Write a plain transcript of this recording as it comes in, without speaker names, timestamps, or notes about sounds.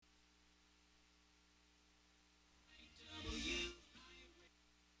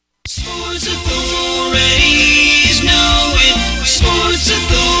Sports authorities know it. Sports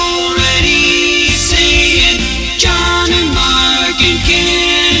authorities say it. John and Mark and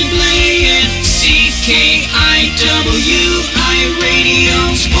Ken play it. CKIWI Radio.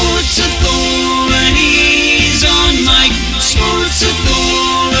 Sports authorities on mic. Sports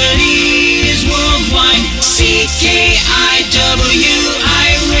authorities worldwide. CKIWI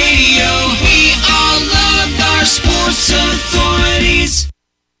Radio. We all love our sports authorities.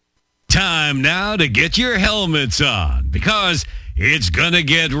 Time now to get your helmets on because it's gonna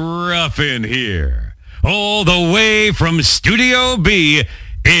get rough in here. All the way from Studio B,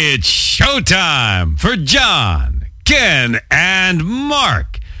 it's showtime for John, Ken, and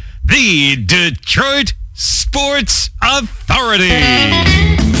Mark, the Detroit Sports Authority.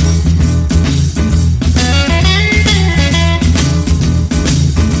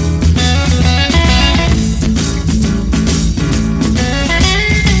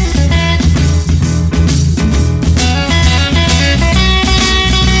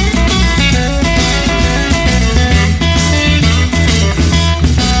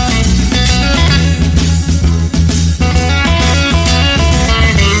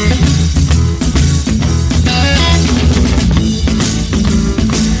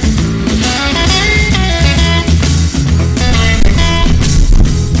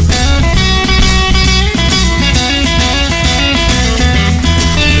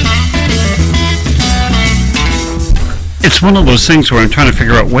 It's one of those things where I'm trying to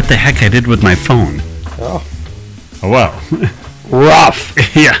figure out what the heck I did with my phone. Oh, well. Rough.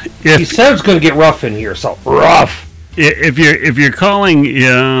 Yeah. He said it's going to get rough in here, so rough. If you're calling, I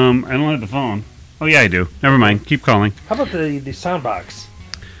don't have the phone. Oh yeah, I do. Never mind. Keep calling. How about the sound box?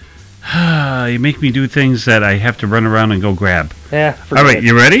 You make me do things that I have to run around and go grab. Yeah. All right,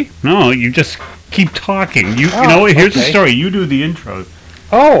 you ready? No, you just keep talking. You know what? Here's the story. You do the intro.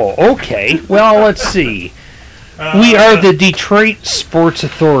 Oh, okay. Well, let's see. We are the Detroit Sports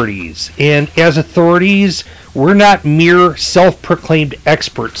Authorities, and as authorities, we're not mere self-proclaimed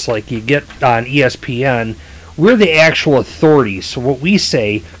experts like you get on ESPN. We're the actual authorities, so what we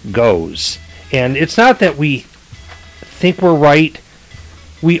say goes. And it's not that we think we're right,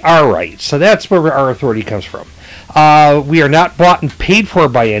 we are right. So that's where our authority comes from. We are not bought and paid for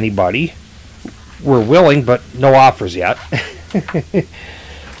by anybody. We're willing, but no offers yet.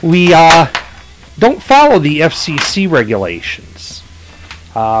 We don't follow the FCC regulations.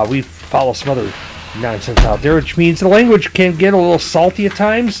 We follow some other nonsense out there, which means the language can get a little salty at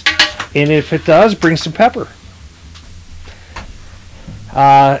times, and if it does, bring some pepper.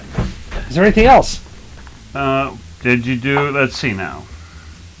 Is there anything else? Did you do? Let's see now.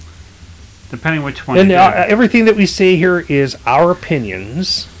 Depending which one. And everything that we say here is our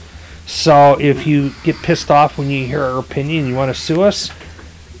opinions. So if you get pissed off when you hear our opinion, you want to sue us.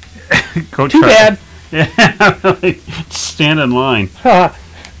 Go Too bad. Yeah, really. Stand in line.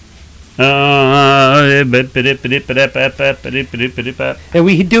 And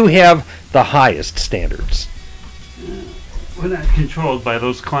we do have the highest standards. We're not controlled by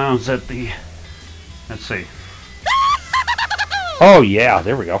those clowns at the... Let's see. Oh, yeah.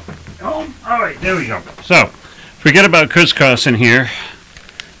 There we go. Oh, all right. There we go. So, forget about crisscross in here.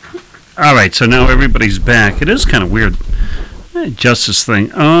 All right. So now everybody's back. It is kind of weird. Justice thing.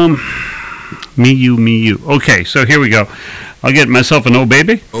 Me, you. Okay, so here we go. I'll get myself an Oh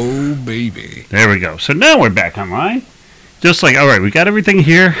Baby. Oh Baby. There we go. So now we're back online. Just like, all right, we got everything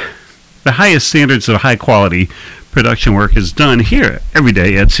here. The highest standards of high quality production work is done here every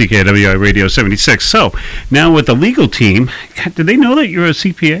day at CKWI Radio 76. So now with the legal team, do they know that you're a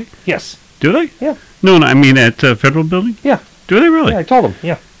CPA? Yes. Do they? Yeah. No, I mean at Federal Building? Yeah. Do they really? Yeah, I told them,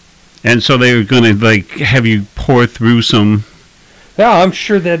 yeah. And so they were going to, like, have you pour through some... Yeah, I'm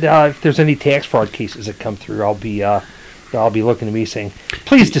sure that if there's any tax fraud cases that come through, I'll be looking at me saying,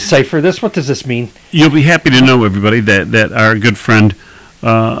 please decipher this. What does this mean? You'll be happy to know, everybody, that our good friend,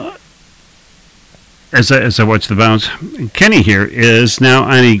 as I watch the bounce, Kenny here, is now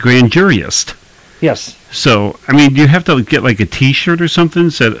on a grand juryist. Yes. So, I mean, do you have to get like a T-shirt or something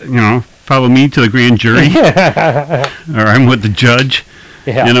that, follow me to the grand jury? Or I'm with the judge?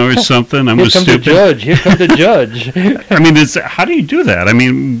 Yeah. Or something. I'm Here with come stupid. the judge. Here come the judge. I mean, how do you do that? I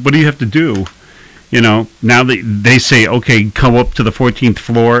mean, what do you have to do? Now that they say, okay, come up to the 14th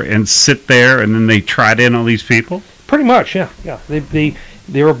floor and sit there, and then they trot in all these people? Pretty much, yeah.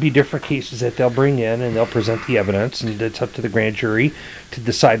 There will be different cases that they'll bring in, and they'll present the evidence, and it's up to the grand jury to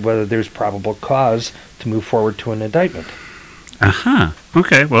decide whether there's probable cause to move forward to an indictment. Uh-huh.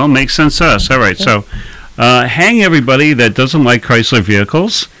 Okay, well, makes sense to us. All right, so hang everybody that doesn't like Chrysler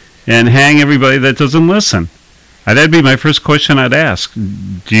vehicles, and hang everybody that doesn't listen. That'd be my first question I'd ask.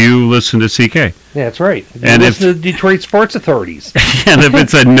 Do you listen to CK? Yeah, that's right. You And listen to the Detroit Sports Authorities. And if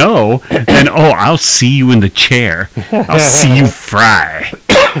it's a no, then, I'll see you in the chair. I'll see you fry.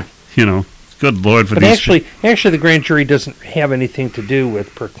 Good Lord for But these. actually, the grand jury doesn't have anything to do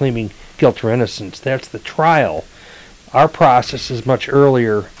with proclaiming guilt or innocence. That's the trial. Our process is much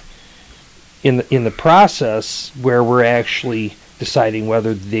earlier in the process where we're actually deciding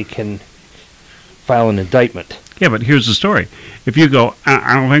whether they can file an indictment. Yeah, but here's the story. If you go,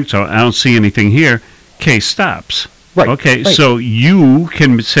 I don't think so, I don't see anything here, case stops. Right. Okay, right. so you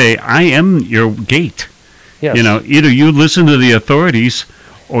can say, I am your gate. Yes. Either you listen to the authorities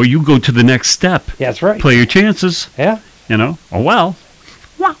or you go to the next step. Yeah, that's right. Play your chances. Yeah. Oh, well.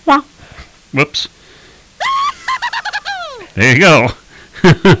 Wah, wah. Whoops. There you go.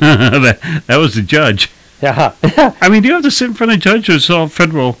 that was the judge. Yeah. I mean, do you have to sit in front of a judge or is it all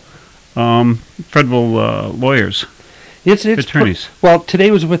federal lawyers? It's Attorneys. Well,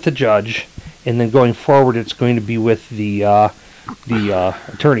 today was with the judge, and then going forward, it's going to be with the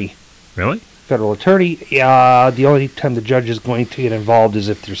attorney, Really? federal attorney. The only time the judge is going to get involved is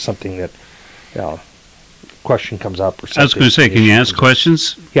if there's something that, question comes up or something. I was going to say, can you ask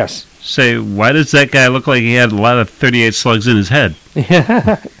questions? Yes. Say, why does that guy look like he had a lot of 38 slugs in his head?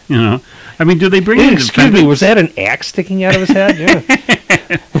 I mean, do they bring in Excuse me, was that an axe sticking out of his head?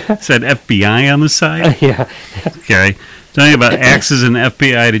 Yeah. Said FBI on the side? Yeah. Okay. Tell me about axes and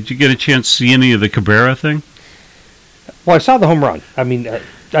FBI. Did you get a chance to see any of the Cabrera thing? Well, I saw the home run. I mean,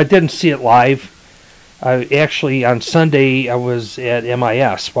 I didn't see it live. Actually, on Sunday, I was at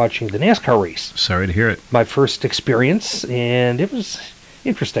MIS watching the NASCAR race. Sorry to hear it. My first experience, and it was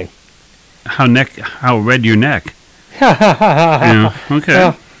interesting. How red your neck? Yeah. Okay.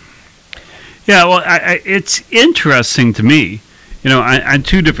 Well, Yeah, well, it's interesting to me, on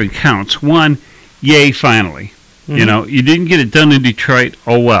two different counts. One, yay, finally. You didn't get it done in Detroit.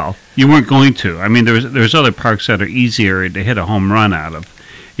 Oh, well. You weren't going to. I mean, there's other parks that are easier to hit a home run out of.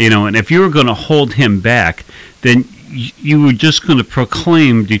 And if you were going to hold him back, then you were just going to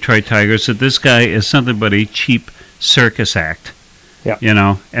proclaim, Detroit Tigers, that this guy is something but a cheap circus act.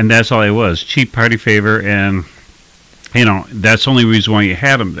 Yeah. And that's all he was. Cheap party favor, and, that's the only reason why you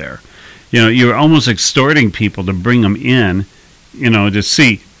had him there. You were almost extorting people to bring them in, to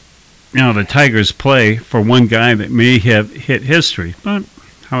see, the Tigers play for one guy that may have hit history. But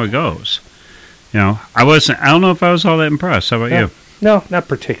how it goes. I don't know if I was all that impressed. How about you? No, not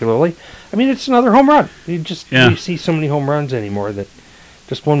particularly. I mean, it's another home run. You Yeah. see so many home runs anymore that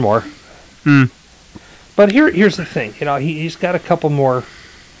just one more. Hmm. But here's the thing. He's got a couple more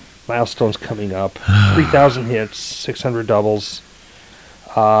milestones coming up. 3,000 hits, 600 doubles.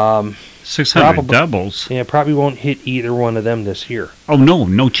 600 doubles? Yeah, probably won't hit either one of them this year. Oh,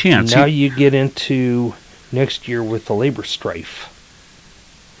 no chance. Now you get into next year with the labor strife.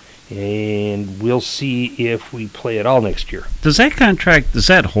 And we'll see if we play at all next year. Does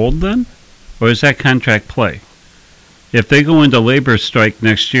that hold then? Or does that contract play? If they go into labor strike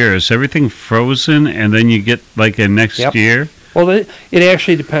next year, is everything frozen and then you get like a next Yep. year? Well, it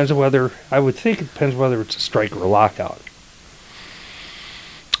actually depends on I would think it depends whether it's a strike or a lockout.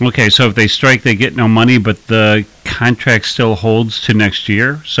 Okay, so if they strike, they get no money, but the contract still holds to next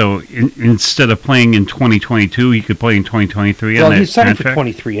year. So instead of playing in 2022, he could play in 2023 Well, on that he's signed for contract?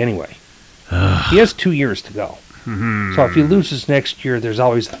 23 anyway. He has 2 years to go. So if he loses next year, there's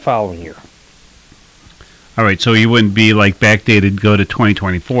always the following year. All right, so he wouldn't be like backdated, go to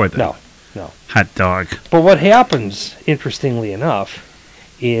 2024 then? No. Hot dog. But what happens, interestingly enough,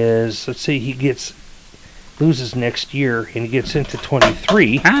 is let's say he loses next year and he gets into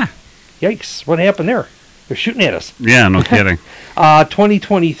 23. Ah, Yikes! What happened there? They're shooting at us. yeah, no kidding.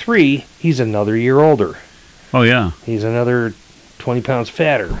 2023, he's another year older. Oh, yeah. He's another 20 pounds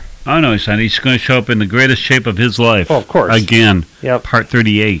fatter. Oh, no, son, he's going to show up in the greatest shape of his life. Oh, of course. Again, Yep. part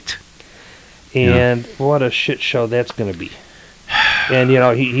 38. And what a shit show that's going to be. And,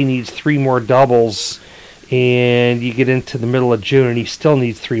 he needs 3 more doubles, and you get into the middle of June, and he still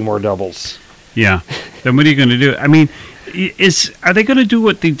needs 3 more doubles. Yeah. Then what are you going to do? I mean, are they going to do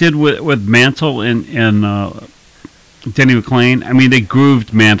what they did with Mantle and Denny McLain? I mean, they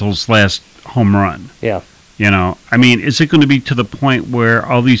grooved Mantle's last home run. Yeah. I mean, is it going to be to the point where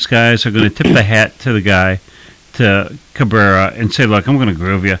all these guys are going to tip the hat to the guy, to Cabrera, and say, look, I'm going to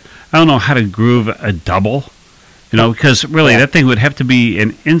groove you. I don't know how to groove a double, because really that thing would have to be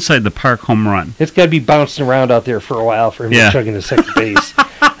an inside the park home run. It's got to be bouncing around out there for a while for him to chug into second base.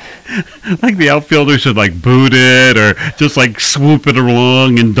 Like the outfielder should boot it or just swoop it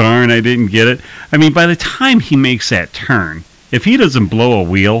along and darn, I didn't get it. I mean, by the time he makes that turn, if he doesn't blow a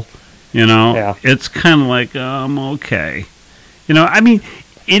wheel, You know, Yeah. it's kind of like, okay. You know, I mean,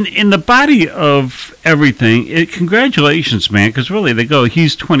 in the body of everything, congratulations, man, because really they go,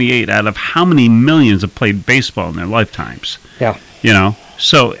 he's 28 out of how many millions have played baseball in their lifetimes? Yeah. You know,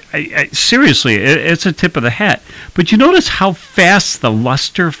 so seriously, it's a tip of the hat. But you notice how fast the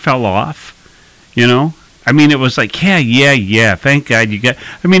luster fell off? You know? I mean, it was like, yeah, thank God you got...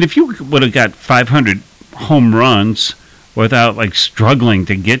 I mean, if you would have got 500 home runs without, like, struggling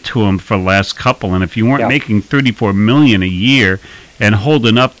to get to them for the last couple, and if you weren't making $34 million a year and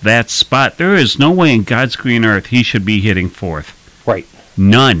holding up that spot, there is no way in God's green earth he should be hitting fourth. Right.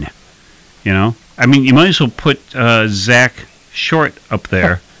 None. You know? I mean, you might as well put Zach Short up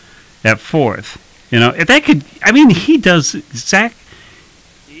there at fourth. You know, if that could... I mean, Zach,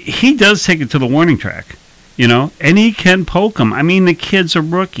 he does take it to the warning track. You know, and he can poke him. I mean, the kid's a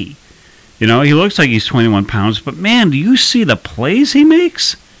rookie. You know, he looks like he's 21 pounds, but man, do you see the plays he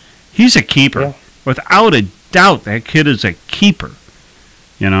makes? He's a keeper. Yeah. Without a doubt, that kid is a keeper.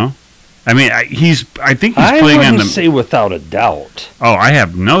 You know? I mean, I think he's playing on the... I wouldn't say without a doubt. Oh, I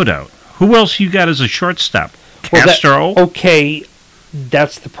have no doubt. Who else you got as a shortstop? Castro? Okay,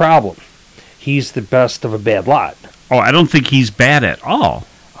 that's the problem. He's the best of a bad lot. Oh, I don't think he's bad at all.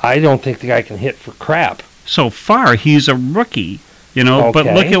 I don't think the guy can hit for crap. So far, he's a rookie, you know, but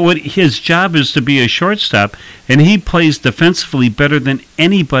look at what his job is to be a shortstop, and he plays defensively better than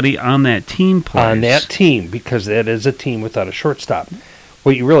anybody on that team plays. On that team, because that is a team without a shortstop.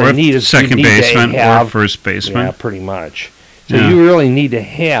 What you really or need is second you need baseman to have, or first baseman. Yeah, pretty much. So you really need to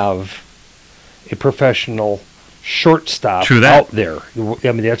have a professional shortstop out there.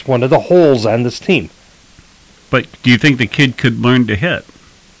 I mean, that's one of the holes on this team. But do you think the kid could learn to hit?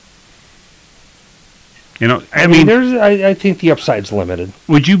 You know, I mean, I think the upside's limited.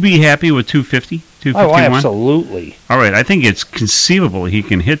 Would you be happy with 250, 251? Oh, absolutely. All right, I think it's conceivable he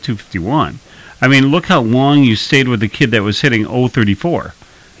can hit 251. I mean, look how long you stayed with the kid that was hitting 034.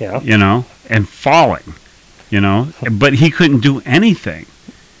 Yeah. You know, and falling. You know, but he couldn't do anything.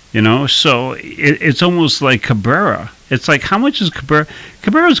 You know, so it's almost like Cabrera. It's like, how much is Cabrera?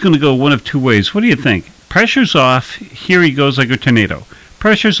 Cabrera's going to go one of two ways. What do you think? Pressure's off. Here he goes like a tornado.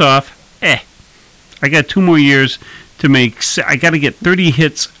 Pressure's off. I got 2 more years to make. I got to get 30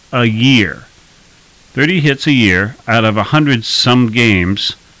 hits a year. 30 hits a year out of 100-some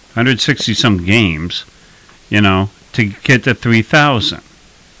games, 160-some games, you know, to get to 3,000.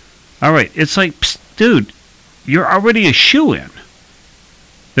 All right, it's like, psst, dude, you're already a shoo-in.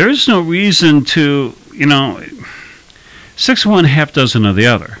 There's no reason to, you know, 6 of one, half dozen of the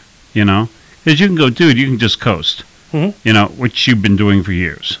other, you know, because you can go, dude, you can just coast, you know, which you've been doing for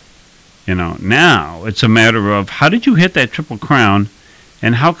years. You know, now it's a matter of how did you hit that Triple Crown,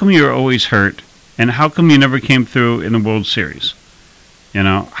 and how come you're always hurt, and how come you never came through in the World Series? You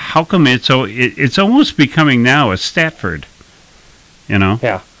know, how come it's almost becoming now a Statford, you know?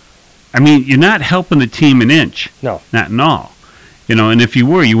 Yeah. I mean, you're not helping the team an inch. No. Not at all. You know, and if you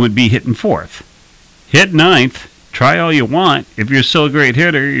were, you would be hitting 4th. Hit 9th, try all you want. If you're still a great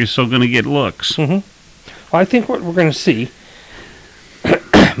hitter, you're still going to get looks. Well, I think what we're going to see,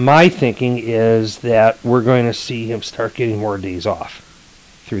 my thinking is that we're going to see him start getting more days off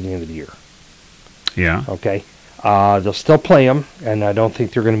through the end of the year. Yeah. Okay. They'll still play him, and I don't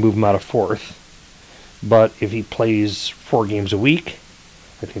think they're going to move him out of 4th. But if he plays 4 games a week,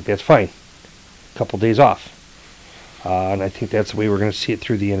 I think that's fine. A couple days off. And I think that's the way we're going to see it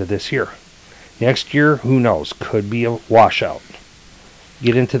through the end of this year. Next year, who knows? Could be a washout.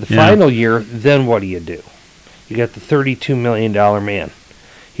 Get into the final year, then what do? You got the $32 million man.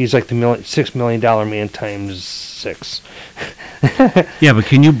 He's like the $6 million man times 6. Yeah, but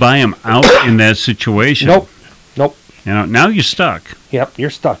can you buy him out in that situation? Nope. You know, now you're stuck. Yep, you're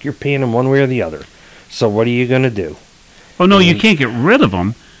stuck. You're paying him one way or the other. So what are you going to do? Oh, no, you can't get rid of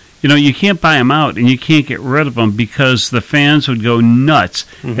him. You know, you can't buy him out, and you can't get rid of him because the fans would go nuts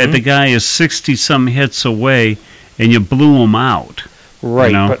that the guy is 60-some hits away, and you blew him out. Right,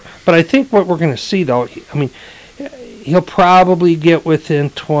 you know? but I think what we're going to see, though, I mean, he'll probably get within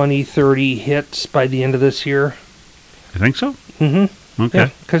 20, 30 hits by the end of this year. You think so? Mm-hmm. Okay. Yeah,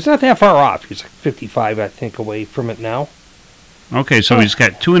 because not that far off. He's like 55, I think, away from it now. Okay, so he's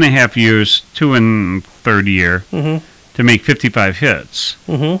got 2.5 years, 2 and third year, to make 55 hits.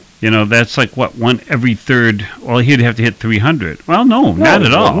 Mm-hmm. You know, that's like, what, one every third? Well, he'd have to hit 300. Well, no, not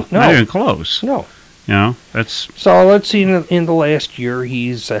at all. No. Not even close. No. You know, that's... So let's see, in the last year,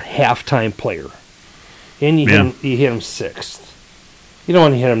 he's a half-time player. And you hit him 6th. You don't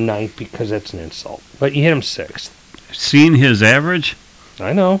want to hit him 9th because that's an insult. But you hit him 6th. Seen his average?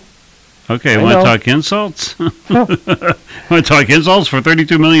 I know. Okay, I want to know. talk insults? Want to talk insults for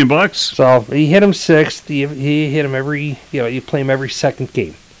 $32 million? So he hit him sixth. He hit him every, you play him every second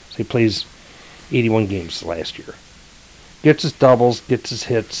game. So he plays 81 games last year. Gets his doubles, gets his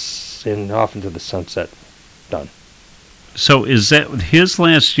hits, and off into the sunset. Done. So is that his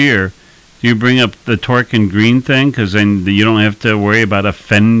last year? Do you bring up the Torque and Green thing? Because then you don't have to worry about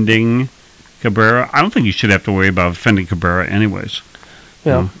offending Cabrera. I don't think you should have to worry about offending Cabrera anyways.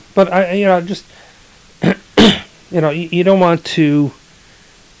 Yeah. But I just you don't want to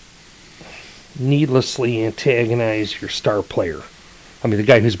needlessly antagonize your star player. I mean, the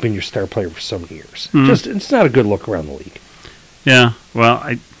guy who's been your star player for so many years. Just it's not a good look around the league. Yeah.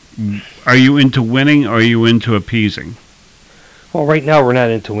 Well, are you into winning or are you into appeasing? Well, right now we're not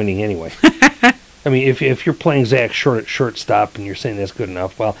into winning anyway. I mean, if you're playing Zach Short at shortstop and you're saying that's good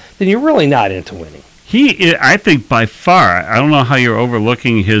enough, well, then you're really not into winning. I think by far, I don't know how you're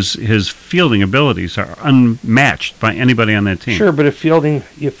overlooking his fielding abilities are unmatched by anybody on that team. Sure, but if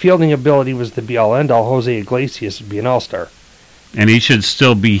fielding ability was the be-all end-all, Jose Iglesias would be an all-star. And he should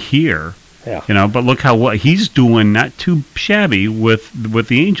still be here. Yeah. But look what he's doing, not too shabby with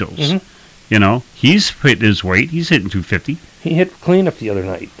the Angels. Mm-hmm. He's hitting his weight. He's hitting 250. He hit cleanup the other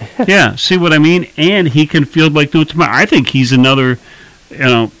night. Yeah, see what I mean? And he can field like no tomorrow. I think he's another,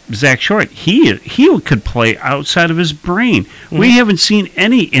 Zach Short. He could play outside of his brain. Mm-hmm. We haven't seen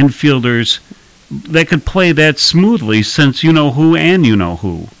any infielders that could play that smoothly since you-know-who and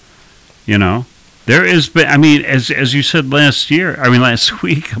you-know-who. There is, I mean, as you said last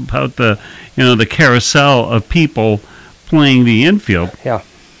week about the carousel of people playing the infield. Yeah.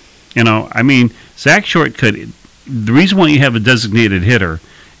 I mean, Zach Short could. The reason why you have a designated hitter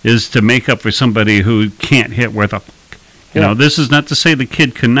is to make up for somebody who can't hit with a. This is not to say the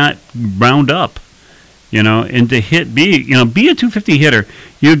kid cannot round up. And to be a 250 hitter,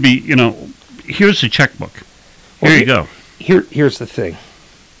 you'd be. Here's the checkbook. Here you go. Here's the thing.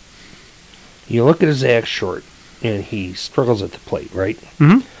 You look at Zach Short, and he struggles at the plate, right?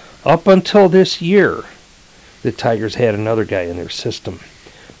 Mm-hmm. Up until this year, the Tigers had another guy in their system.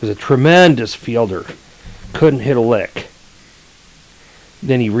 Was a tremendous fielder, couldn't hit a lick.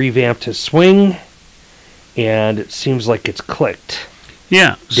 Then he revamped his swing, and it seems like it's clicked.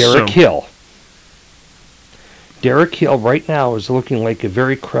 Yeah. Derek Hill. Derek Hill right now is looking like a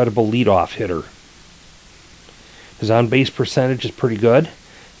very credible leadoff hitter. His on-base percentage is pretty good.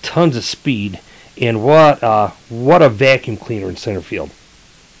 Tons of speed, and what a vacuum cleaner in center field.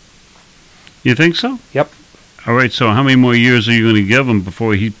 You think so? Yep. All right, so how many more years are you going to give him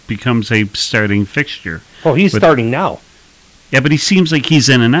before he becomes a starting fixture? Oh, he's starting now. Yeah, but he seems like he's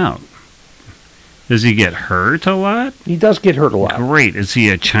in and out. Does he get hurt a lot? He does get hurt a lot. Great. Is he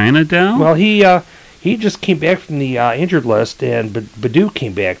a China down? Well, he just came back from the injured list, and Baду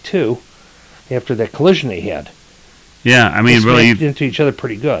came back too after that collision they had. Yeah, I mean, they really, into each other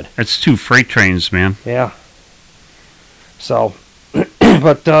pretty good. That's two freight trains, man. Yeah. So,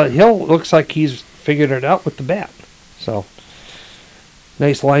 but Hill looks like he's figured it out with the bat. So,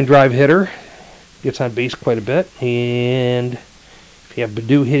 nice line drive hitter. Gets on base quite a bit. And if you have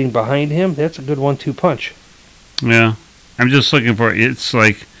Badu hitting behind him, that's a good 1-2 punch. Yeah. I'm just looking for, it's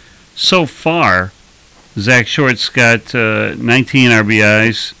like, so far, Zach Short's got 19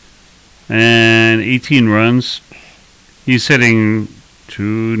 RBIs and 18 runs. He's hitting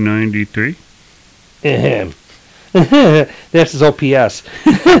 293. That's his OPS.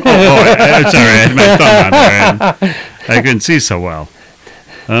 It's all right. I had my thumb on there. I couldn't see so well.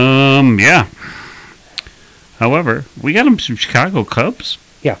 Yeah. However, we got him some Chicago Cubs.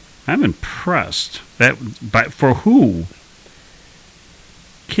 Yeah. I'm impressed. But for who?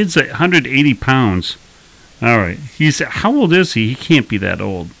 Kid's at 180 pounds. All right. How old is he? He can't be that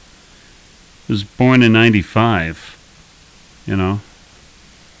old. He was born in 95.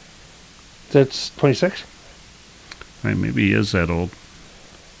 That's 26? Right, maybe he is that old.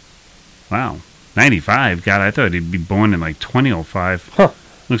 Wow. 95? God, I thought he'd be born in like 2005. Huh.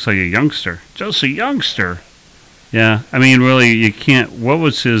 Looks like a youngster. Just a youngster. Yeah, I mean, really, you can't... What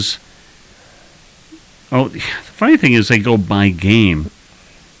was his... Oh, the funny thing is they go by game,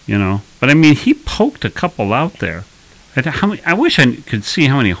 But, I mean, he poked a couple out there. I wish I could see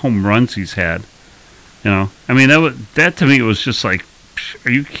how many home runs he's had. I mean, that to me was just like,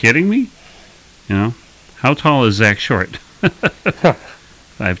 are you kidding me? How tall is Zach Short?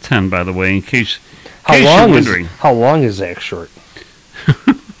 5'10", by the way, in case you're wondering. How long is Zach Short?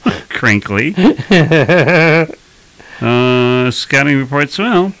 Crinkly. Scouting reports,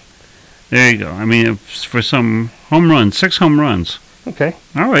 well, there you go. I mean, for some home runs, 6 home runs. Okay.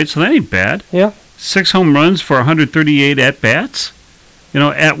 All right, so that ain't bad. Yeah. 6 home runs for 138 at-bats.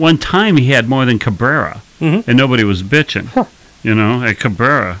 at one time he had more than Cabrera, Mhm. and nobody was bitching. Huh. At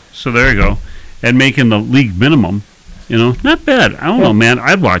Cabrera. So there you go, and making the league minimum. Not bad. I don't know, man.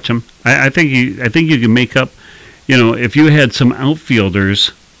 I'd watch him. I think you can make up. If you had some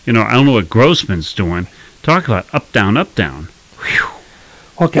outfielders. I don't know what Grossman's doing. Talk about up down, up down. Whew.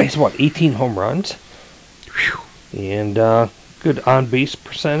 Well, guys, 18 home runs and good on base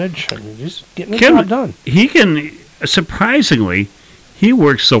percentage, and just getting the job done. He can surprisingly, he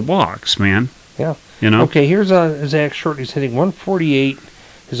works the walks, man. Yeah. Okay, here's Zach Short. He's hitting 148.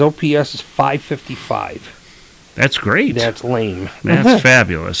 His OPS is 555. That's great. That's lame. That's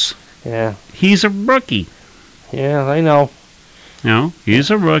fabulous. Yeah. He's a rookie. Yeah, I know.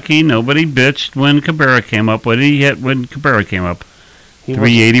 He's a rookie. Nobody bitched when Cabrera came up. What did he hit when Cabrera came up? He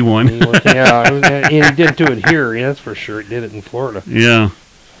 381. And he didn't do it here. Yeah, that's for sure. He did it in Florida. Yeah,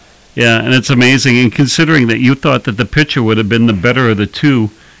 and it's amazing. And considering that you thought that the pitcher would have been the better of the two,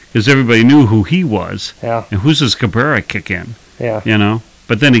 because everybody knew who he was. Yeah. And who's this Cabrera kick in? Yeah.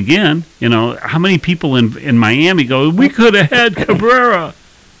 But then again, how many people in Miami go, we could have had Cabrera?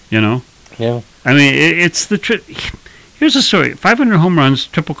 Yeah. I mean, it's the here's the story: 500 home runs,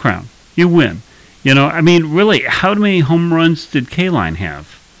 Triple Crown, you win. I mean, really, how many home runs did Kaline have?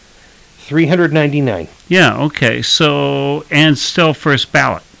 399. Yeah, okay. So, and still first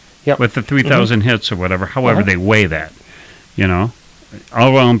ballot. Yep. With the 3,000 hits or whatever, however they weigh that.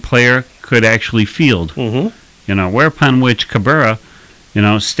 All-around player could actually field. Mm-hmm. Whereupon which Cabrera,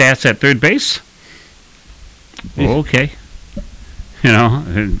 stats at third base. Okay.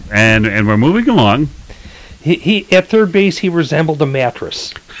 And we're moving along. He at third base, he resembled a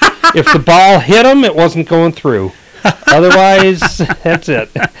mattress. If the ball hit him, it wasn't going through. Otherwise, that's it.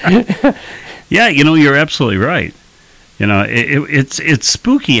 Yeah, you're absolutely right. It's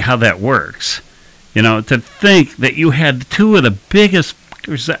spooky how that works. To think that you had two of the biggest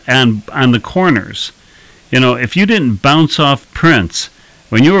on the corners. If you didn't bounce off Prince,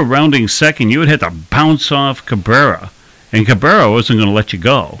 when you were rounding second, you would have to bounce off Cabrera. And Cabrera wasn't going to let you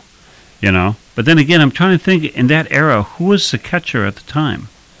go. But then again, I'm trying to think, in that era, who was the catcher at the time?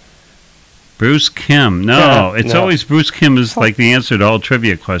 Bruce Kim. No, it's always Bruce Kim is like the answer to all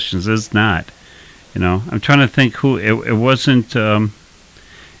trivia questions. It's not. I'm trying to think who. It wasn't.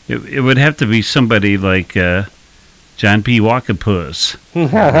 It would have to be somebody like John P. Walkapus.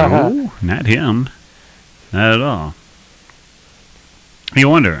 No, not him. Not at all. You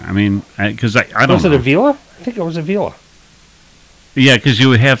wonder. I mean, because I don't know. Was it Avila? I think it was Avila. Yeah, because you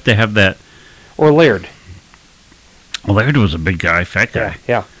would have to have that. Or Laird. Well, Laird was a big guy, fat guy.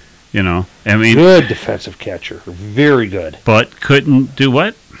 Yeah. I mean, good defensive catcher, very good. But couldn't do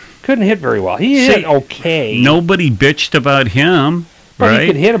what? Couldn't hit very well. He hit okay. Nobody bitched about him, but right? He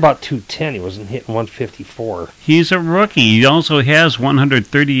could hit about 210. He wasn't hitting 154. He's a rookie. He also has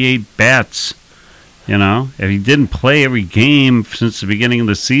 138 bats. If he didn't play every game since the beginning of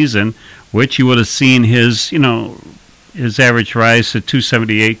the season, which you would have seen his, his average rise to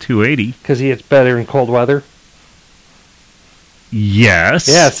 278, 280. Because he hits better in cold weather. Yes.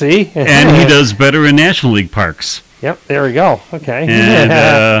 Yeah, see? And he does better in National League parks. Yep, there we go. Okay.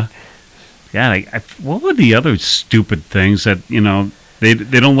 And, what were the other stupid things that, they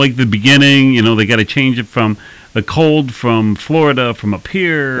don't like the beginning, they got to change it from the cold from Florida, from up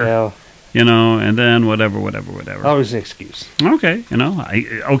here, Yeah. And then whatever. Always an excuse. Okay,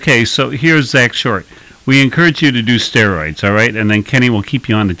 okay, so here's Zach Short. We encourage you to do steroids, all right? And then Kenny will keep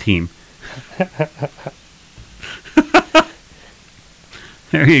you on the team.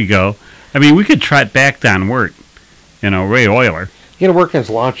 There you go. I mean, we could trot back Don Wirt, Ray Euler. You got to work on his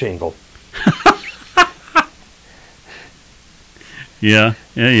launch angle. Yeah,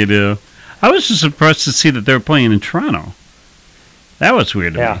 you do. I was just surprised to see that they were playing in Toronto. That was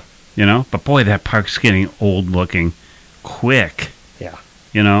weird to me, But boy, that park's getting old looking quick. Yeah.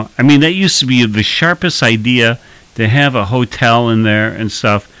 I mean, that used to be the sharpest idea to have a hotel in there and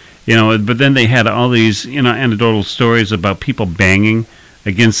stuff, but then they had all these, anecdotal stories about people banging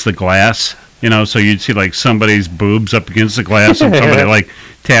against the glass, so you'd see like somebody's boobs up against the glass and somebody like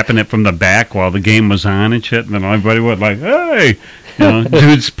tapping it from the back while the game was on and shit, and then everybody would like, hey,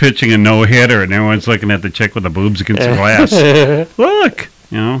 dude's pitching a no-hitter and everyone's looking at the chick with the boobs against the glass. Look,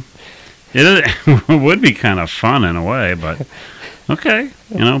 it would be kind of fun in a way, but okay,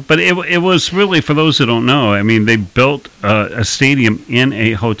 but it was really, for those who don't know, I mean, they built a stadium in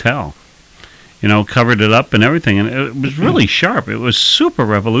a hotel. Covered it up and everything, and it was really sharp. It was super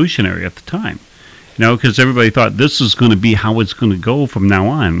revolutionary at the time, because everybody thought this is going to be how it's going to go from now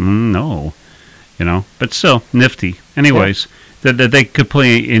on. No, but still nifty. Anyways, that they could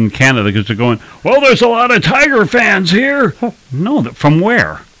play in Canada because they're going, well, there's a lot of Tiger fans here. No, from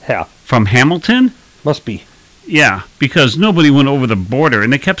where? Yeah, From Hamilton? must be. Yeah, because nobody went over the border,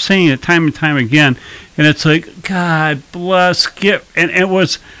 and they kept saying it time and time again, and it's like, God bless, and it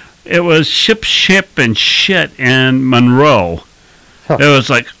was ship and shit and Monroe. Huh. It was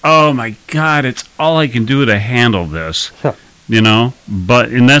like, oh my God, it's all I can do to handle this, Huh.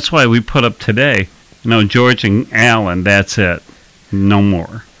 and that's why we put up today, George and Alan, that's it, no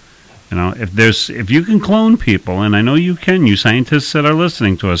more. If you can clone people, and I know you can, you scientists that are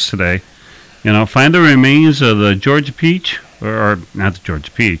listening to us today, find the remains of the Georgia Peach, or not the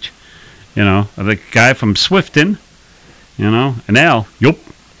Georgia Peach, of the guy from Swifton, and Al, yup,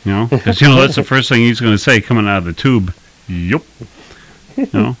 because, that's the first thing he's going to say coming out of the tube, yup,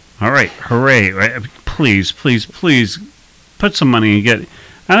 all right, hooray, right? Please, put some money and get,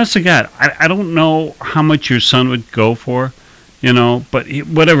 honest to God, I don't know how much your son would go for, but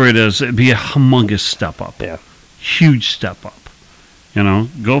whatever it is, it'd be a humongous step up, Yeah. huge step up,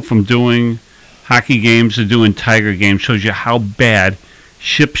 go from doing hockey games to doing Tiger games shows you how bad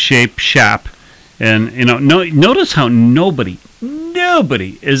ship-shape shop. And, notice how nobody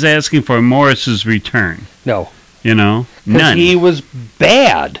is asking for Morris's return. No. None. Because he was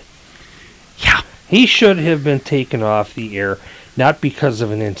bad. Yeah. He should have been taken off the air, not because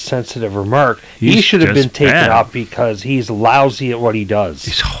of an insensitive remark. He He's should have just been taken bad. off because he's lousy at what he does.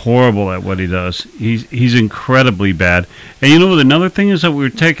 He's horrible at what he does. He's incredibly bad. And another thing is that we were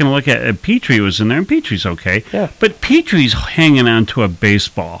taking a look at Petrie was in there, and Petrie's okay. Yeah. But Petrie's hanging on to a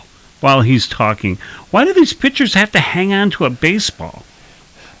baseball while he's talking. Why do these pitchers have to hang on to a baseball?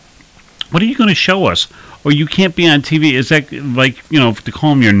 What are you going to show us? Or you can't be on TV. Is that like, to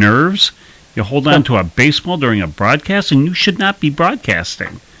calm your nerves? You hold on to a baseball during a broadcast, and you should not be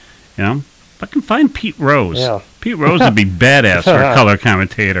broadcasting. If I can find Pete Rose. Yeah. Pete Rose would be badass for a color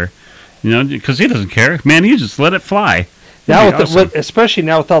commentator. Because he doesn't care. Man, he just let it fly. Now, That'd be awesome. especially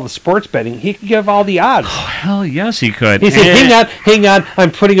now with all the sports betting, he could give all the odds. Oh, hell yes, he could. He said, hang on,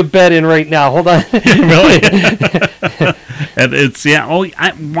 I'm putting a bet in right now. Hold on. Really? And it's,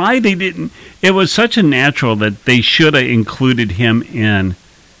 why they didn't, it was such a natural that they should have included him in,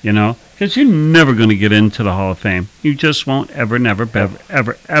 because you're never going to get into the Hall of Fame. You just won't ever, never,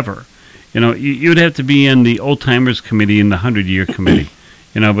 ever. You'd have to be in the Old Timers Committee and the 100-Year Committee.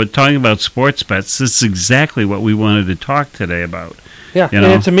 But talking about sports bets, this is exactly what we wanted to talk today about. Yeah, and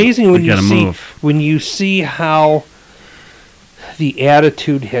it's amazing when you you see how the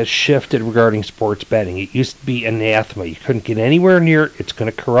attitude has shifted regarding sports betting. It used to be anathema. You couldn't get anywhere near it. It's going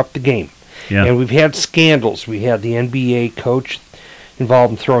to corrupt the game. Yeah. And we've had scandals. We had the NBA coach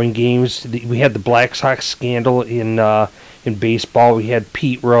involved in throwing games. We had the Black Sox scandal in baseball. We had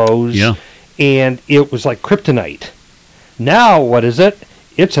Pete Rose. Yeah. And it was like kryptonite. Now, what is it?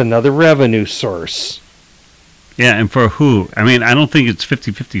 It's another revenue source. Yeah, and for who? I mean, I don't think it's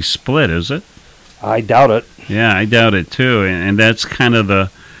 50-50 split, is it? I doubt it. Yeah, I doubt it too. And that's kind of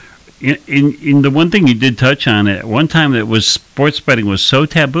the in the one thing you did touch on at one time that was sports betting was so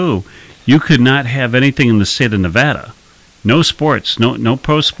taboo, you could not have anything in the state of Nevada. No sports, no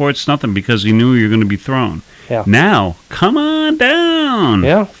pro sports, nothing, because you knew you were going to be thrown. Yeah. Now, come on down.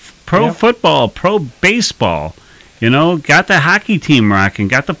 Yeah. Pro football, pro baseball. Got the hockey team rocking,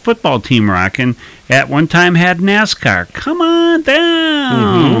 got the football team rocking. At one time had NASCAR. Come on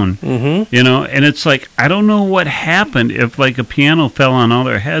down. Mm-hmm. And it's like, I don't know what happened if like a piano fell on all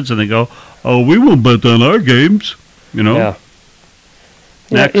their heads and they go, oh, we won't bet on our games. Yeah.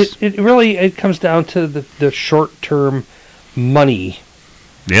 It really comes down to the short-term money.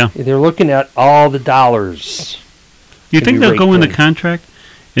 Yeah. They're looking at all the dollars. You think they'll go in the contract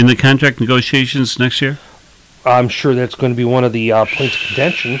negotiations next year? I'm sure that's going to be one of the points of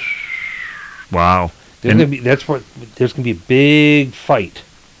contention. Wow. There's going to be a big fight.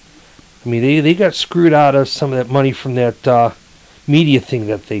 I mean, they got screwed out of some of that money from that media thing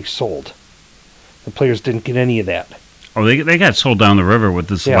that they sold. The players didn't get any of that. Oh, they got sold down the river with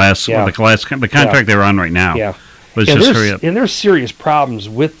this the contract they're on right now. Yeah. Let's just hurry up. And there's serious problems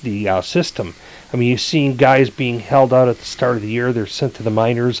with the system. I mean, you've seen guys being held out at the start of the year. They're sent to the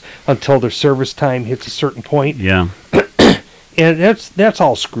minors until their service time hits a certain point. Yeah. And that's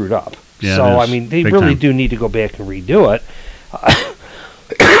all screwed up. Yeah, so, I mean, they really do need to go back and redo it.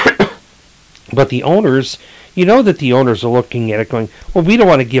 But the owners, that the owners are looking at it going, well, we don't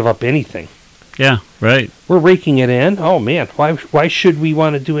want to give up anything. Yeah, right. We're raking it in. Oh, man, why should we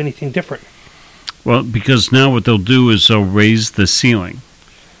want to do anything different? Well, because now what they'll do is they'll raise the ceiling.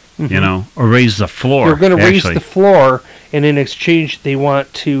 Or raise the floor. They're going to raise the floor, and in exchange, they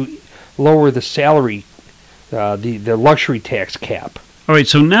want to lower the salary the luxury tax cap. All right,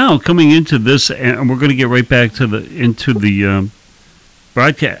 so now coming into this, and we're going to get right back to the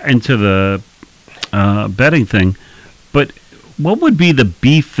broadcast, into the betting thing. But what would be the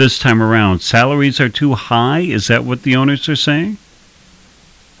beef this time around? Salaries are too high? Is that what the owners are saying?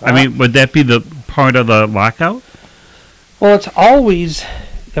 I mean, would that be the part of the lockout? Well, it's always.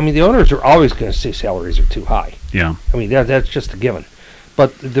 I mean, the owners are always going to say salaries are too high. Yeah. I mean, that's just a given.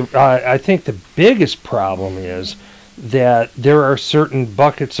 But I think the biggest problem is that there are certain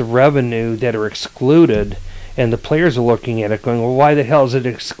buckets of revenue that are excluded, and the players are looking at it going, well, why the hell is it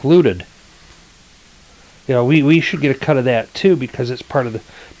excluded? You know, we should get a cut of that too, because it's part of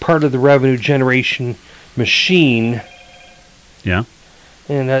the revenue generation machine. Yeah.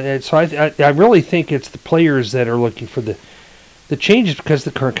 And so I really think it's the players that are looking for the changes, because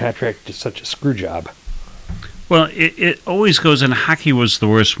the current contract is such a screw job. Well, it always goes, and hockey was the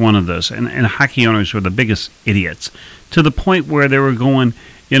worst one of this, and hockey owners were the biggest idiots, to the point where they were going,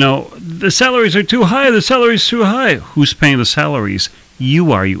 you know, the salaries are too high, the salaries too high. Who's paying the salaries?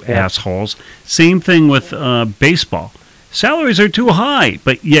 You are, you assholes. Same thing with baseball. Salaries are too high,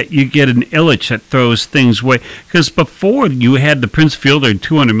 but yet you get an Illich that throws things away. Because before you had the Prince Fielder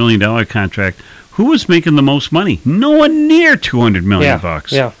 $200 million contract, who was making the most money? No one near $200 million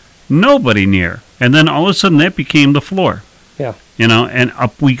bucks. Yeah. Nobody near. And then all of a sudden that became the floor. Yeah. You know, and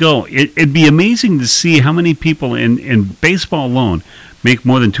up we go. It'd be amazing to see how many people in baseball alone make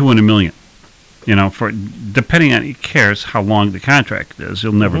more than $200 million. You know, for depending on, it cares how long the contract is,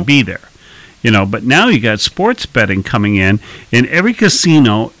 you'll never be there. You know, but now you got sports betting coming in every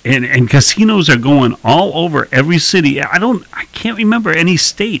casino, and casinos are going all over every city. I can't remember any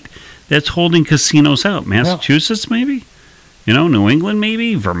state that's holding casinos out. Massachusetts, maybe? You know, New England,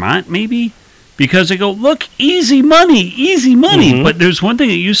 maybe? Vermont, maybe? Because they go, look, easy money. But there's one thing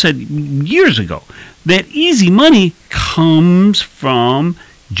that you said years ago, that easy money comes from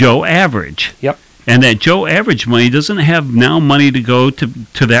Joe Average. Yep. And that Joe Average money doesn't have now money to go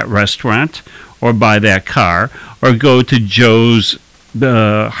to that restaurant or buy that car or go to Joe's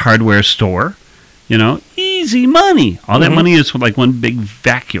hardware store. You know, easy money. All that money is like one big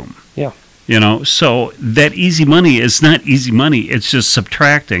vacuum. Yeah. You know, so that easy money is not easy money. It's just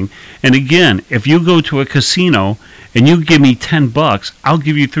subtracting. And again, if you go to a casino and you give me $10, I'll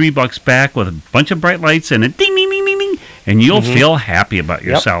give you $3 back with a bunch of bright lights and a ding, ding, ding, ding, ding, and you'll feel happy about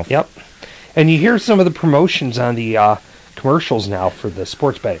yourself. Yep. And you hear some of the promotions on the commercials now for the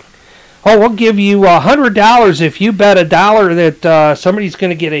sports betting. Oh, we'll give you $100 if you bet $1 that somebody's going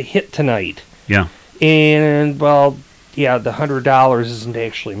to get a hit tonight. Yeah. And, well, yeah, the $100 isn't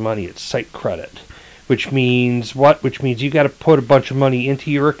actually money, it's site credit. Which means what? Which means you got to put a bunch of money into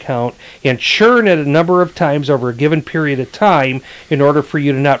your account and churn it a number of times over a given period of time in order for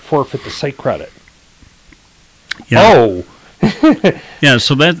you to not forfeit the site credit. Yeah. Oh. Yeah,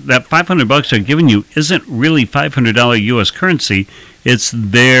 so that $500 they're giving you isn't really $500 U.S. currency. It's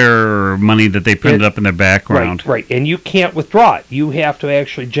their money that they printed up in their background. Right. And you can't withdraw it. You have to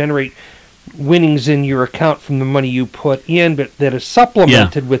actually generate winnings in your account from the money you put in, but that is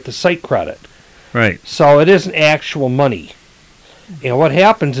supplemented with the site credit. Right. So it isn't actual money. And what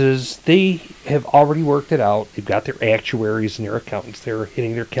happens is they have already worked it out. They've got their actuaries and their accountants. They're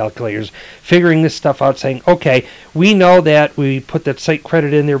hitting their calculators, figuring this stuff out, saying, okay, we know that we put that site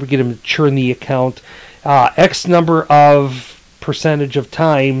credit in there. We get them to churn the account. X number of percentage of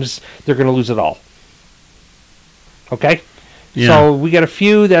times, they're going to lose it all. Okay? Yeah. So we got a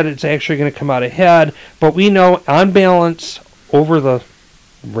few that it's actually going to come out ahead. But we know, on balance, over the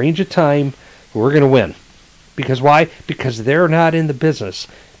range of time, we're going to win. Because why? Because they're not in the business,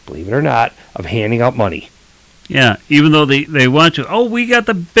 believe it or not, of handing out money. Yeah, even though they want to. Oh, we got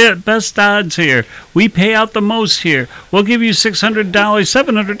the best odds here. We pay out the most here. We'll give you $600,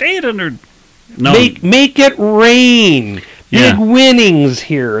 $700, $800. No. Make it rain. Yeah. Big winnings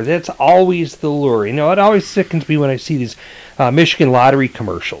here. That's always the lure. You know, it always sickens me when I see these Michigan lottery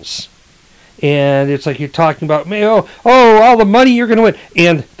commercials. And it's like you're talking about, all the money you're going to win.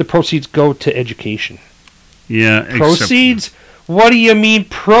 And the proceeds go to education. Yeah. Proceeds? What do you mean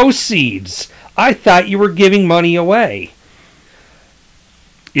proceeds? I thought you were giving money away.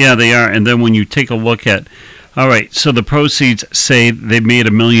 Yeah, they are. And then when you take a look at, all right, so the proceeds, say they made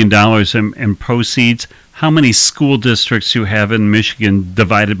 $1 million in proceeds. How many school districts you have in Michigan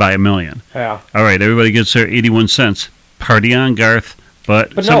divided by 1 million? Yeah. All right, everybody gets their 81 cents. Party on, Garth.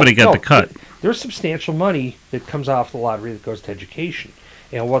 But somebody got the cut. There's substantial money that comes off the lottery that goes to education.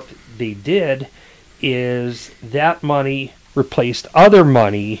 And what they did is that money replaced other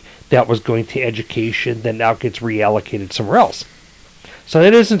money that was going to education that now gets reallocated somewhere else. So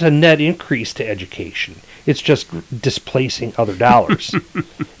it isn't a net increase to education. It's just displacing other dollars.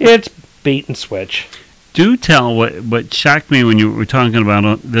 It's bait and switch. Do tell what shocked me when you were talking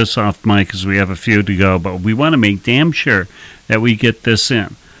about this off mic, because we have a few to go, but we want to make damn sure that we get this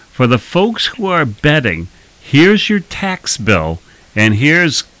in. For the folks who are betting, here's your tax bill, and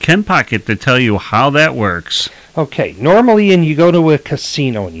here's Ken Pocket to tell you how that works. Okay, normally you go to a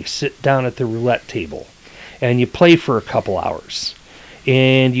casino and you sit down at the roulette table and you play for a couple hours.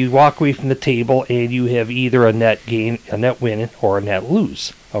 And you walk away from the table and you have either a net gain, a net win, or a net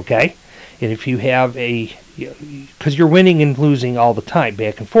lose. Okay? And if you have because you're winning and losing all the time,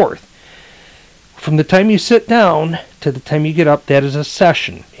 back and forth. From the time you sit down to the time you get up, that is a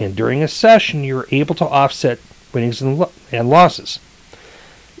session. And during a session, you're able to offset winnings and losses.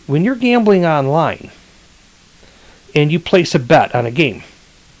 When you're gambling online and you place a bet on a game,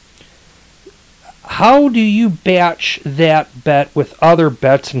 how do you batch that bet with other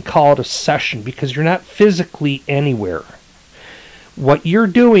bets and call it a session? Because you're not physically anywhere. What you're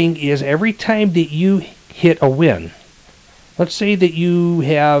doing is every time that you hit a win, let's say that you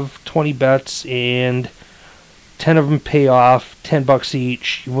have 20 bets and 10 of them pay off, $10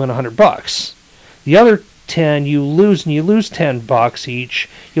 each, you win $100. The other 10 you lose, and you lose $10 each,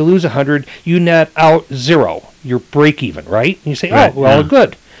 you lose 100, you net out zero. You're break even, right? And you say, right, oh, well, yeah.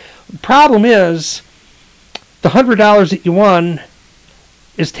 good. The problem is the $100 that you won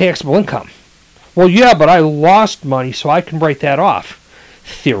is taxable income. Well, yeah, but I lost money, so I can write that off.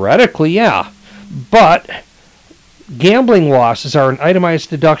 Theoretically, yeah. But gambling losses are an itemized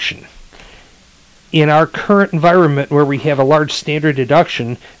deduction. In our current environment where we have a large standard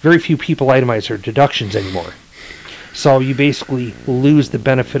deduction, very few people itemize their deductions anymore. So you basically lose the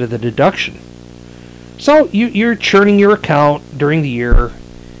benefit of the deduction. So you're churning your account during the year.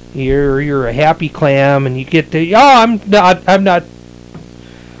 You're a happy clam, and you get to, I'm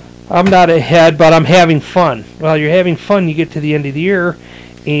not ahead, but I'm having fun. Well, you're having fun. You get to the end of the year,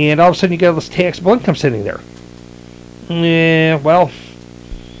 and all of a sudden you get all this taxable income sitting there. Yeah, well,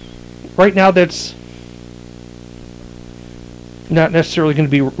 right now that's not necessarily going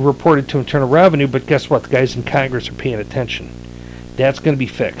to be reported to Internal Revenue, but guess what? The guys in Congress are paying attention. That's going to be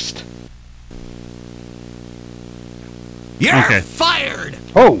fixed. You're Okay. fired!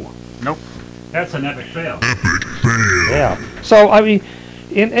 Oh, Nope. That's an epic fail. yeah. So I mean,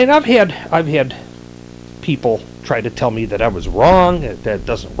 and I've had people try to tell me that I was wrong, that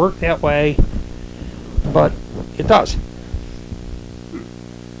doesn't work that way, but it does.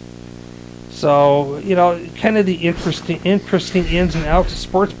 So, kind of the interesting ins and outs of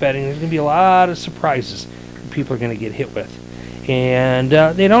sports betting. There's going to be a lot of surprises that people are going to get hit with, and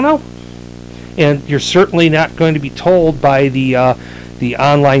they don't know. And you're certainly not going to be told by the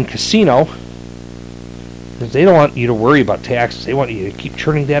online casino, because they don't want you to worry about taxes. They want you to keep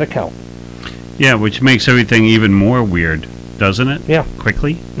churning that account. Yeah, which makes everything even more weird, doesn't it? Yeah.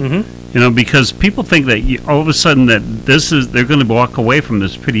 Quickly. Mm-hmm. Because people think that all of a sudden that they're going to walk away from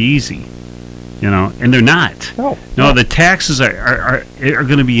this pretty easy, and they're not. No. The taxes are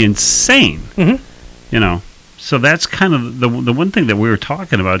going to be insane. Mm-hmm. So that's kind of the one thing that we were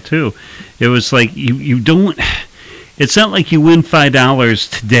talking about too. It was like you don't. It's not like you win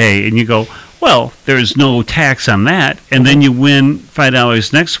 $5 today and you go, well, there's no tax on that, and then you win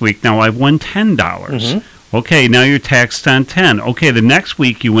 $5 next week. Now I've won $10. Mm-hmm. Okay, now you're taxed on 10. Okay, the next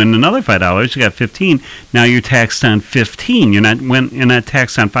week you win another $5. You got 15. Now you're taxed on 15. You're not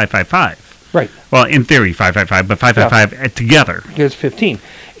taxed on 555. Right. Well, in theory, 555, but 555 together. It's 15.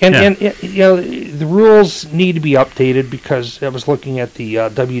 And the rules need to be updated, because I was looking at the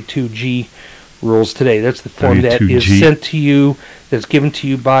W2G rules today. That's the form that is W2G. sent to you, that's given to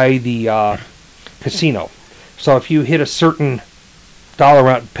you by the casino. So if you hit a certain dollar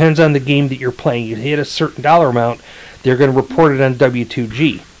amount, depends on the game that you're playing, you hit a certain dollar amount, they're going to report it on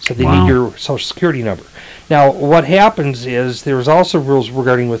W2G. So they need your social security number. Now, what happens is there's also rules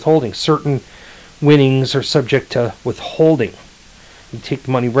regarding withholding. Certain winnings are subject to withholding. You take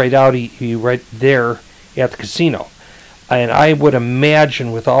the money right out of you right there at the casino. And I would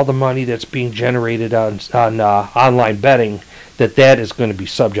imagine with all the money that's being generated on online betting, that is going to be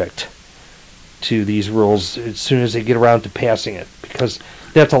subject to these rules as soon as they get around to passing it. Because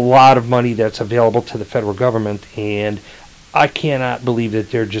that's a lot of money that's available to the federal government, and I cannot believe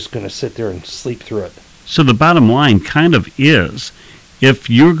that they're just going to sit there and sleep through it. So the bottom line kind of is, if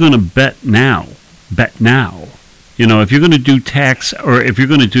you're going to bet now. If you're going to do tax, or if you're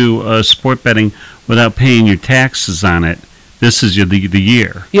going to do sport betting without paying your taxes on it, this is the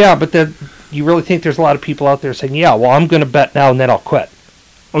year. Yeah, but then you really think there's a lot of people out there saying, yeah, well, I'm going to bet now and then I'll quit.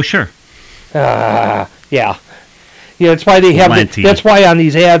 Oh, sure. Yeah. Yeah, that's why they have. Plenty. That's why on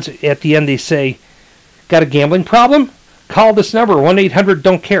these ads at the end they say, Got a gambling problem? Call this number,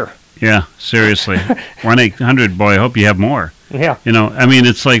 1-800-DON'T-CARE. Yeah, seriously. 1-800, boy, I hope you have more. Yeah. You know, I mean,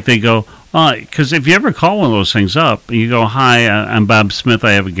 it's like they go, because if you ever call one of those things up, and you go, hi, I'm Bob Smith,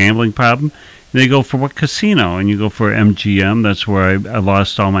 I have a gambling problem. And they go, for what casino? And you go, for MGM, that's where I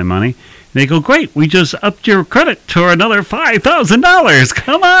lost all my money. And they go, great, we just upped your credit to another $5,000.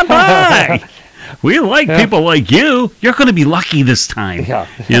 Come on by. We like people like you. You're going to be lucky this time. Yeah.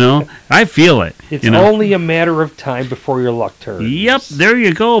 You know, I feel it. It's you know? only a matter of time before your luck turns. Yep, there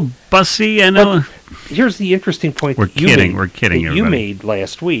you go, Bussy. I know. Here's the interesting point We're that you kidding. made, We're kidding, that you everybody. made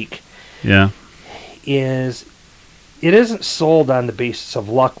last week Yeah. is it isn't sold on the basis of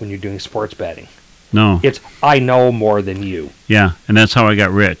luck when you're doing sports betting. No. It's I know more than you. Yeah, and that's how I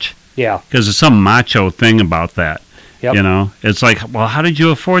got rich. Yeah. Because there's some macho thing about that. Yep. You know, it's like, well, how did you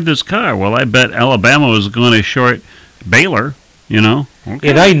afford this car? Well, I bet Alabama was going to short Baylor, you know.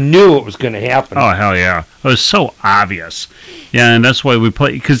 Okay. And I knew it was going to happen. Oh, hell yeah. It was so obvious. Yeah, and that's why we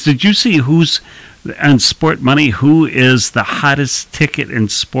play. Because did you see who's, on Sport Money, who is the hottest ticket in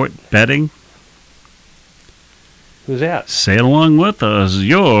sport betting? Who's that? Say it along with us,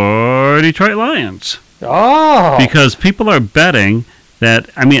 your Detroit Lions. Oh. Because people are betting that,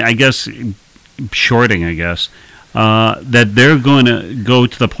 I mean, I guess, shorting, I guess, that they're going to go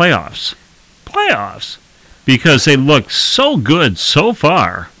to the playoffs. Playoffs. Because they look so good so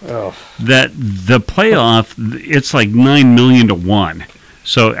far Oh. that the playoff, it's like 9 million to 1.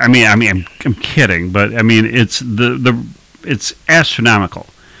 So, I mean, I'm kidding, but I mean, it's it's astronomical.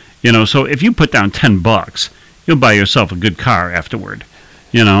 You know, so if you put down $10, you'll buy yourself a good car afterward,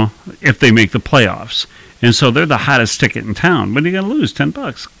 you know, if they make the playoffs. And so they're the hottest ticket in town. But you're going to lose $10.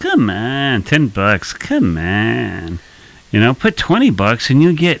 Come on, $10. Come on. You know, put $20 and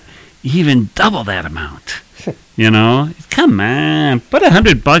you get even double that amount. You know, come on. Put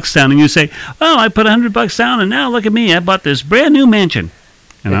 $100 down and you say, oh, I put $100 down and now look at me. I bought this brand new mansion.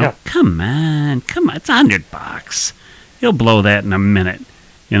 You know, Yeah. come on. It's $100. You'll blow that in a minute.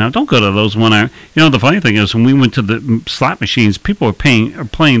 You know, don't go to those one hour. You know, the funny thing is when we went to the slot machines, people were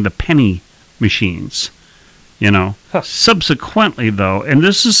playing the penny machines. You know, subsequently though, and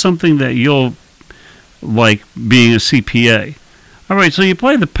this is something that you'll like being a CPA. All right, so you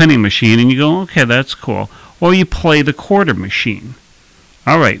play the penny machine and you go, okay, that's cool. Or you play the quarter machine.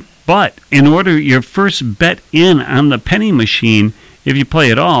 All right, but in order, your first bet in on the penny machine, if you play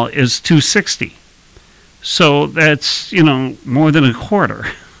it all, is $2.60. So that's, you know, more than a quarter,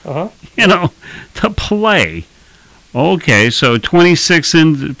 Uh-huh. you know, to play. Okay, so 26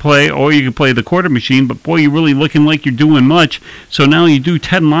 in play, or you can play the quarter machine, but boy, you're really looking like you're doing much. So now you do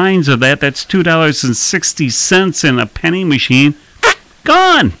 10 lines of that. That's $2.60 in a penny machine.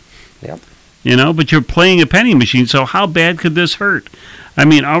 Gone. Yep. You know, but you're playing a penny machine, so how bad could this hurt? I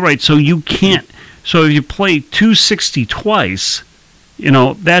mean, all right, so you can't. So if you play $2.60 twice, you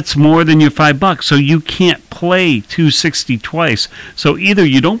know, that's more than your $5. So you can't play $2.60 twice. So either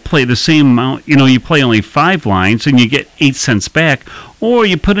you don't play the same amount, you know, you play only 5 lines and you get 8 cents back, or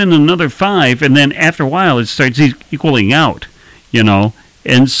you put in another 5 and then after a while it starts equaling out, you know.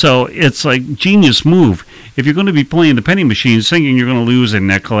 And so it's like genius move. If you're going to be playing the penny machine, thinking you're going to lose a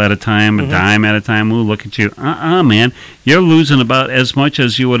nickel at a time, a dime at a time, ooh, look at you. Man, you're losing about as much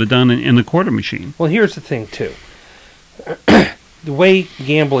as you would have done in the quarter machine. Well, here's the thing, too. The way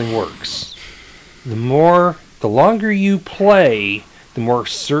gambling works, the longer you play, the more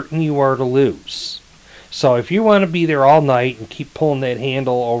certain you are to lose. So if you want to be there all night and keep pulling that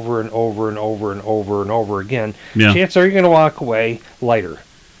handle over and over and over and over and over again, Yeah. chances are you're going to walk away lighter.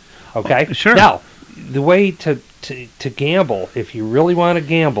 Okay? Sure. Now, the way to gamble, if you really want to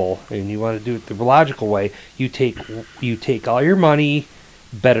gamble and you want to do it the logical way, you take all your money,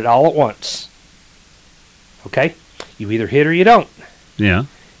 bet it all at once. Okay? You either hit or you don't. Yeah.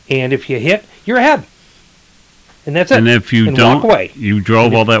 And if you hit, you're ahead. And that's it. And if you And don't, walk away you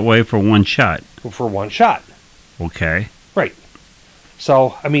drove all that way for one shot. for one shot. Okay. Right.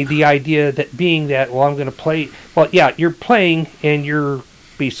 So, I mean, the idea that being that, well, I'm going to play, well, yeah, you're playing and you're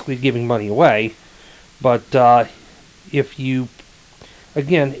basically giving money away. But if you,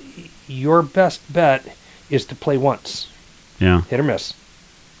 again, your best bet is to play once. Yeah. Hit or miss.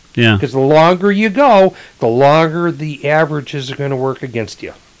 Yeah. Because the longer you go, the longer the averages are going to work against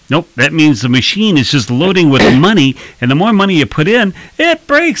you. Nope. That means the machine is just loading with money, and the more money you put in, it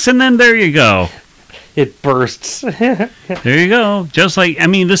breaks, and then there you go. It bursts. There you go. Just like, I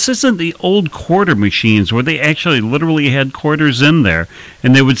mean, this isn't the old quarter machines where they actually literally had quarters in there,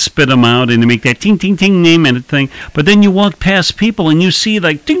 and they would spit them out and they make that ting, ting, ting name and thing. But then you walk past people and you see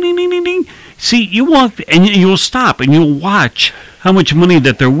like ding, ding, ding, ding, ding. See, you walk and you'll stop and you'll watch how much money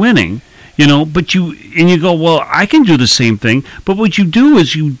that they're winning. But you go, well, I can do the same thing. But what you do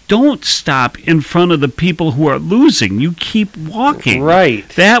is you don't stop in front of the people who are losing. You keep walking. Right.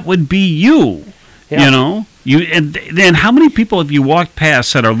 That would be you. Yeah. And then how many people have you walked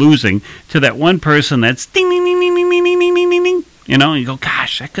past that are losing to that one person that's ding ding ding ding ding ding ding ding ding ding? And you go,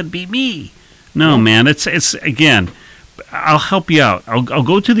 gosh, that could be me. No, man, it's again. I'll help you out. I'll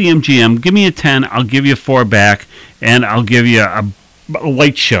go to the MGM. Give me a 10. I'll give you 4 back, and I'll give you a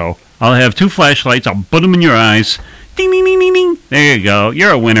light show. I'll have 2 flashlights. I'll put them in your eyes. Ding ding ding ding ding. There you go.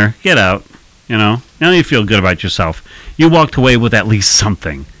 You're a winner. Get out. Now you feel good about yourself. You walked away with at least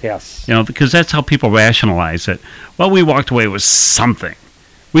something. Yes. Because that's how people rationalize it. Well, we walked away with something.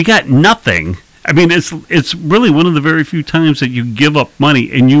 We got nothing. I mean, it's really one of the very few times that you give up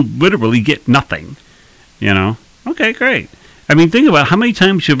money and you literally get nothing. Okay, great. I mean, think about how many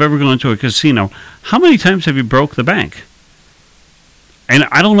times you've ever gone to a casino. How many times have you broke the bank? And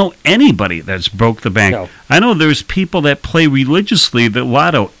I don't know anybody that's broke the bank. No. I know there's people that play religiously the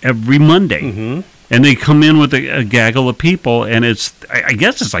lotto every Monday. Mm-hmm. And they come in with a gaggle of people, and I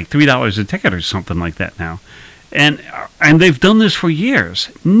guess it's like $3 a ticket or something like that now. And they've done this for years.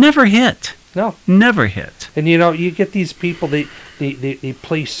 Never hit. No. Never hit. And you get these people, they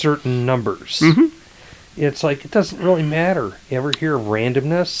play certain numbers. Mm-hmm. It's like, it doesn't really matter. You ever hear of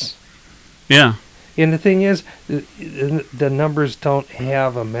randomness? Yeah. And the thing is, the numbers don't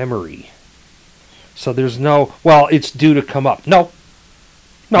have a memory. So there's no, well, it's due to come up. No.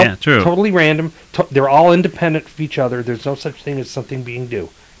 Yeah, true. Totally random. They're all independent of each other. There's no such thing as something being due.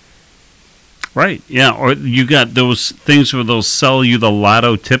 Right, yeah. Or you got those things where they'll sell you the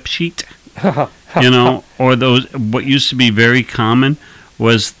lotto tip sheet, or those, what used to be very common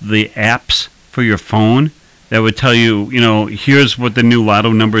was the apps for your phone that would tell you, here's what the new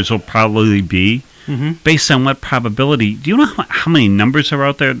lotto numbers will probably be, based on what probability. Do you know how many numbers are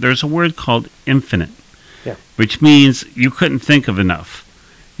out there? There's a word called infinite, which means you couldn't think of enough,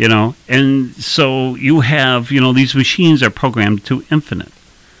 and so you have, these machines are programmed to infinite.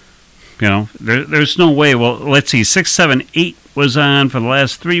 There's no way. Well, let's see, 6, 7, 8 was on for the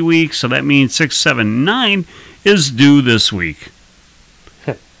last 3 weeks, so that means 6, 7, 9 is due this week.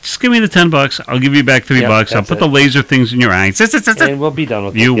 Just give me the $10. I'll give you back $3. I'll put the laser things in your eyes. And we'll be done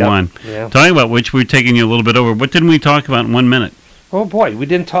with it. You won. Yeah. Talking about which, we're taking you a little bit over. What didn't we talk about in 1 minute? Oh, boy. We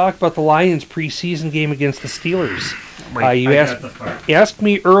didn't talk about the Lions' preseason game against the Steelers. You asked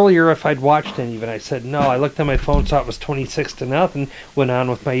me earlier if I'd watched any of it. I said no. I looked at my phone, saw it was 26-0, went on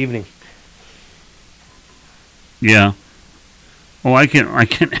with my evening. Yeah. Oh, I can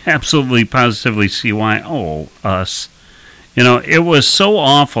absolutely positively see why. Oh, us. It was so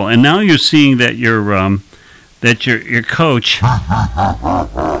awful, and now you're seeing that your coach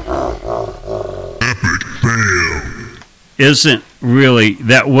isn't really.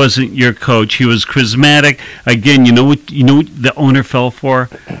 That wasn't your coach. He was charismatic. Again, you know what the owner fell for?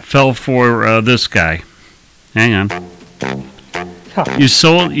 Fell for this guy. Hang on.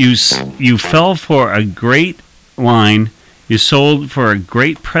 You fell for a great line. You sold for a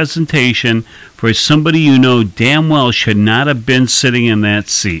great presentation for somebody damn well should not have been sitting in that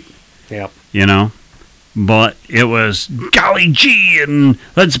seat. Yep. But it was golly gee and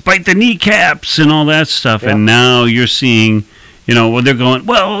let's bite the kneecaps and all that stuff. Yep. And now you're seeing, when they're going,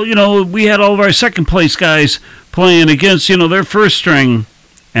 well, we had all of our second place guys playing against, their first string,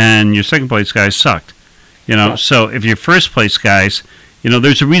 and your second place guys sucked. Yeah. So if your first place guys,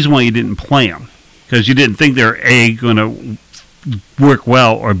 there's a reason why you didn't play them. Because you didn't think they're A, going to work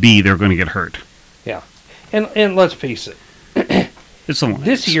well, or B, they're going to get hurt. Yeah. And let's face it. It's a loss.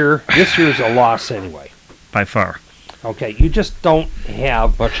 This year's a loss anyway. By far. Okay, you just don't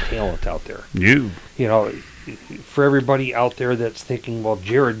have much talent out there. For everybody out there that's thinking, well,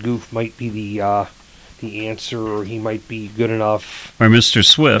 Jared Goff might be the answer, or he might be good enough. Or Mr.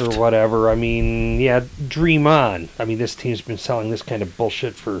 Swift. Or whatever. I mean, yeah, dream on. I mean, this team's been selling this kind of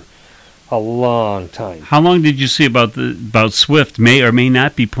bullshit for a long time. How long did you see about Swift may or may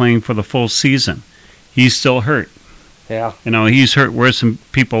not be playing for the full season? He's still hurt. Yeah. He's hurt worse than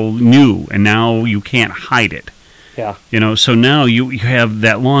people knew, and now you can't hide it. Yeah. So now you have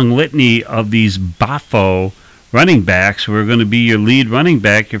that long litany of these Bafo running backs who are going to be your lead running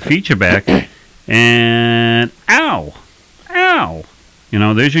back, your feature back, and ow.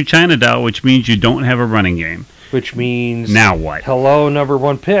 There's your China doll, which means you don't have a running game. Which means now what? Hello, number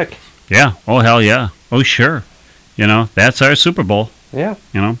 1 pick. Yeah. Oh, hell yeah. Oh, sure. That's our Super Bowl. Yeah.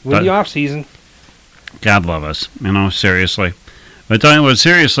 With the off season. God love us. Seriously. But talking about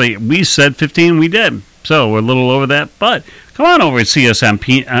seriously, we said 15, we did. So we're a little over that. But come on over and see us on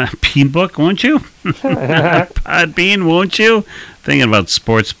Beanbook, won't you? Podbean, won't you? Thinking about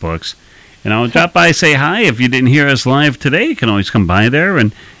sports books. Drop by, say hi. If you didn't hear us live today, you can always come by there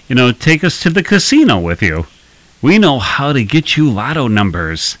and, take us to the casino with you. We know how to get you lotto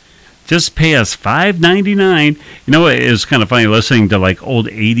numbers. Just pay us $5.99. It was kind of funny listening to like old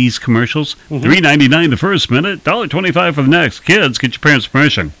 80s commercials. $3.99 the first minute, $1.25 for the next. Kids, get your parents'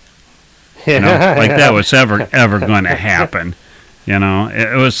 permission. Like that was ever going to happen.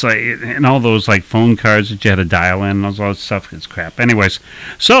 It was like, and all those like phone cards that you had to dial in, all that stuff is crap. Anyways,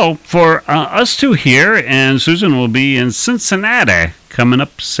 so for us two here, and Susan will be in Cincinnati coming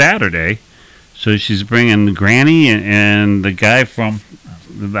up Saturday. So she's bringing Granny and the guy from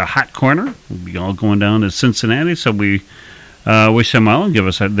the Hot Corner. We'll be all going down to Cincinnati. So we wish them well and give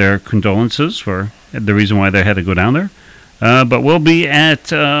us their condolences for the reason why they had to go down there. But we'll be at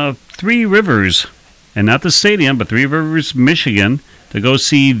Three Rivers. And not the stadium, but Three Rivers, Michigan, to go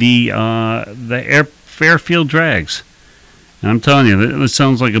see the Fairfield Drags. And I'm telling you, this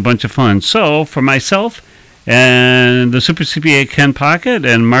sounds like a bunch of fun. So, for myself and the Super CPA Ken Pocket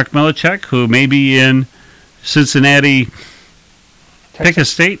and Mark Melichek, who may be in Cincinnati, pick a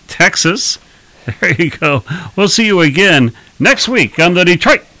state, Texas. There you go. We'll see you again next week on the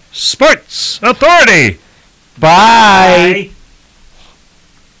Detroit Sports Authority. Bye.